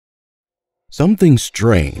Something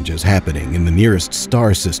strange is happening in the nearest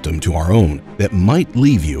star system to our own that might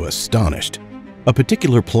leave you astonished. A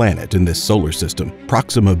particular planet in this solar system,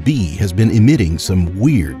 Proxima B, has been emitting some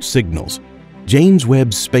weird signals. James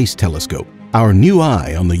Webb Space Telescope, our new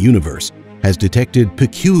eye on the universe, has detected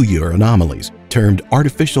peculiar anomalies termed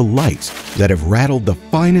artificial lights that have rattled the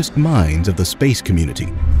finest minds of the space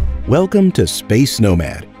community. Welcome to Space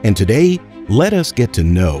Nomad, and today, let us get to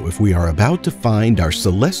know if we are about to find our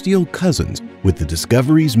celestial cousins with the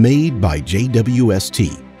discoveries made by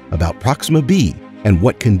J.W.S.T. about Proxima B and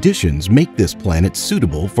what conditions make this planet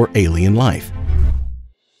suitable for alien life.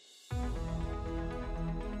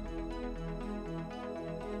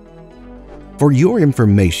 For your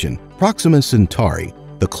information, Proxima Centauri,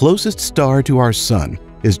 the closest star to our Sun,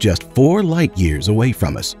 is just 4 light years away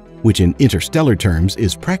from us, which in interstellar terms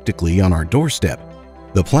is practically on our doorstep.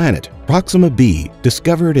 The planet, Proxima B,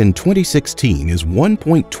 discovered in 2016, is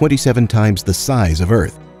 1.27 times the size of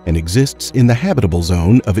Earth and exists in the habitable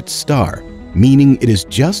zone of its star, meaning it is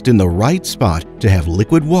just in the right spot to have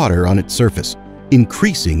liquid water on its surface,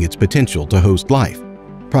 increasing its potential to host life.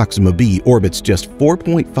 Proxima B orbits just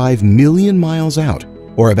 4.5 million miles out,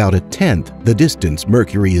 or about 1/10 the distance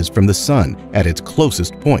Mercury is from the Sun at its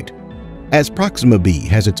closest point. As Proxima B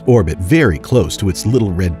has its orbit very close to its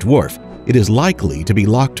little red dwarf, it is likely to be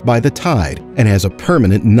locked by the tide and has a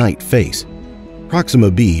permanent night face.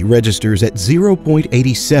 Proxima B registers at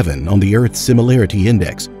 0.87 on the Earth Similarity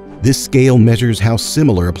Index. This scale measures how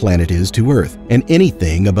similar a planet is to Earth, and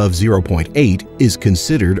anything above 0.8 is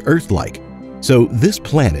considered Earth-like. So this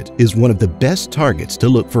planet is one of the best targets to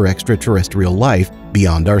look for extraterrestrial life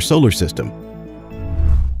beyond our solar system.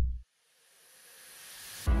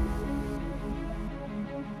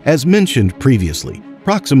 As mentioned previously,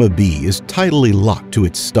 Proxima B is tidally locked to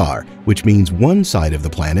its star, which means one side of the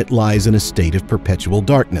planet lies in a state of perpetual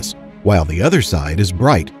darkness, while the other side is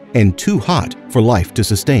bright and too hot for life to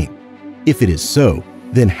sustain. If it is so,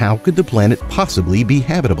 then how could the planet possibly be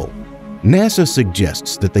habitable? NASA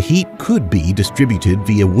suggests that the heat could be distributed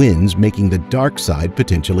via winds, making the dark side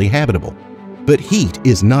potentially habitable. But heat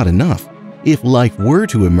is not enough. If life were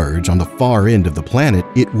to emerge on the far end of the planet,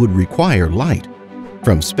 it would require light.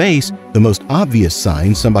 From space, the most obvious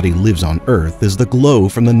sign somebody lives on Earth is the glow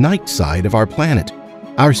from the night side of our planet.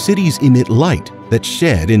 Our cities emit light that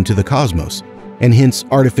shed into the cosmos, and hence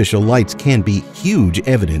artificial lights can be huge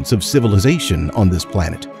evidence of civilization on this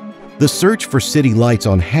planet. The search for city lights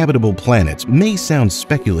on habitable planets may sound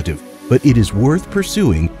speculative, but it is worth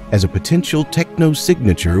pursuing as a potential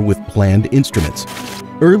techno-signature with planned instruments.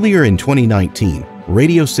 Earlier in 2019,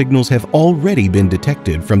 radio signals have already been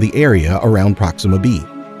detected from the area around Proxima B.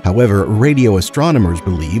 However, radio astronomers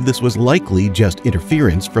believe this was likely just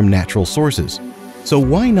interference from natural sources. So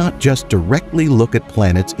why not just directly look at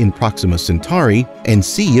planets in Proxima Centauri and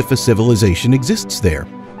see if a civilization exists there?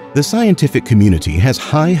 The scientific community has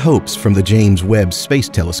high hopes from the James Webb Space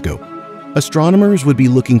Telescope. Astronomers would be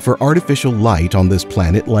looking for artificial light on this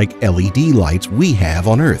planet like LED lights we have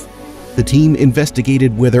on Earth. The team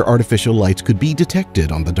investigated whether artificial lights could be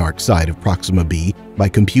detected on the dark side of Proxima B by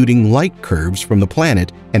computing light curves from the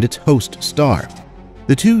planet and its host star.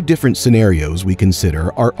 The 2 different scenarios we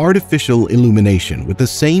consider are artificial illumination with the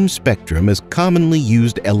same spectrum as commonly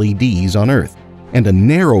used LEDs on Earth, and a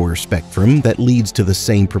narrower spectrum that leads to the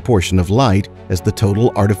same proportion of light as the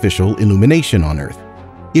total artificial illumination on Earth.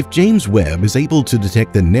 If James Webb is able to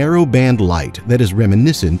detect the narrow band light that is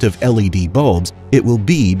reminiscent of LED bulbs, it will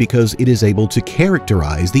be because it is able to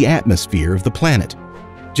characterize the atmosphere of the planet.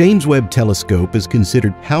 James Webb Telescope is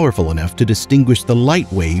considered powerful enough to distinguish the light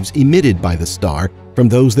waves emitted by the star from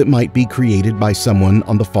those that might be created by someone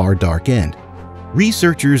on the far dark end.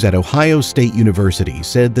 Researchers at Ohio State University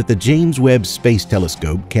said that the James Webb Space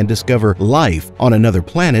Telescope can discover life on another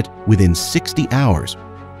planet within 60 hours.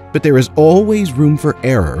 But there is always room for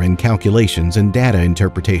error in calculations and data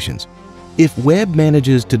interpretations. If Webb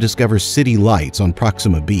manages to discover city lights on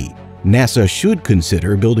Proxima B, NASA should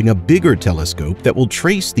consider building a bigger telescope that will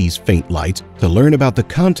trace these faint lights to learn about the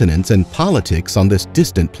continents and politics on this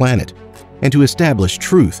distant planet. And to establish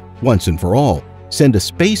truth once and for all, send a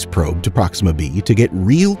space probe to Proxima B to get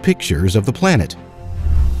real pictures of the planet.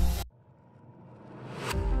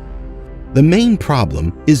 The main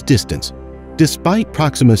problem is distance. Despite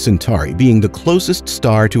Proxima Centauri being the closest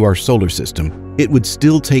star to our solar system, it would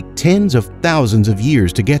still take tens of thousands of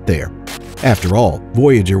years to get there. After all,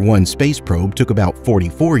 Voyager 1 space probe took about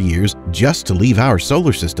 44 years just to leave our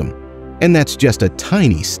solar system. And that's just a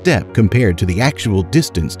tiny step compared to the actual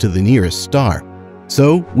distance to the nearest star.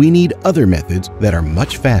 So we need other methods that are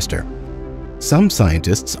much faster. Some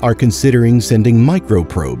scientists are considering sending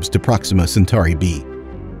microprobes to Proxima Centauri B.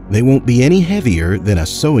 They won't be any heavier than a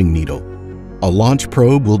sewing needle. A launch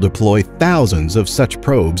probe will deploy thousands of such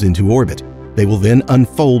probes into orbit. They will then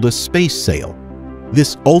unfold a space sail.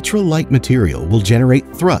 This ultra-light material will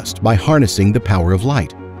generate thrust by harnessing the power of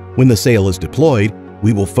light. When the sail is deployed,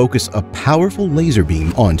 we will focus a powerful laser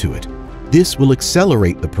beam onto it. This will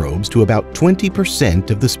accelerate the probes to about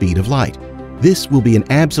 20% of the speed of light. This will be an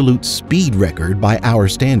absolute speed record by our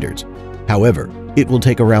standards. However, it will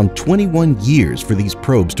take around 21 years for these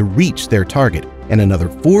probes to reach their target and another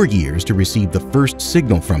 4 years to receive the first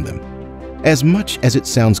signal from them. As much as it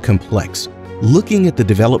sounds complex, looking at the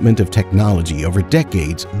development of technology over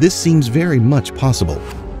decades, this seems very much possible.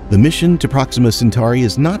 The mission to Proxima Centauri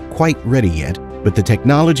is not quite ready yet, but the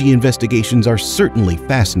technology investigations are certainly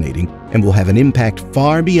fascinating and will have an impact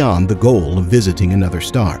far beyond the goal of visiting another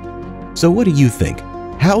star. So what do you think?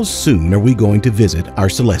 How soon are we going to visit our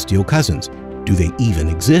celestial cousins? Do they even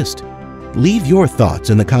exist? Leave your thoughts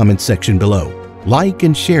in the comments section below. Like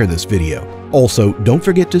and share this video. Also, don't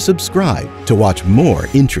forget to subscribe to watch more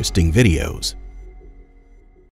interesting videos.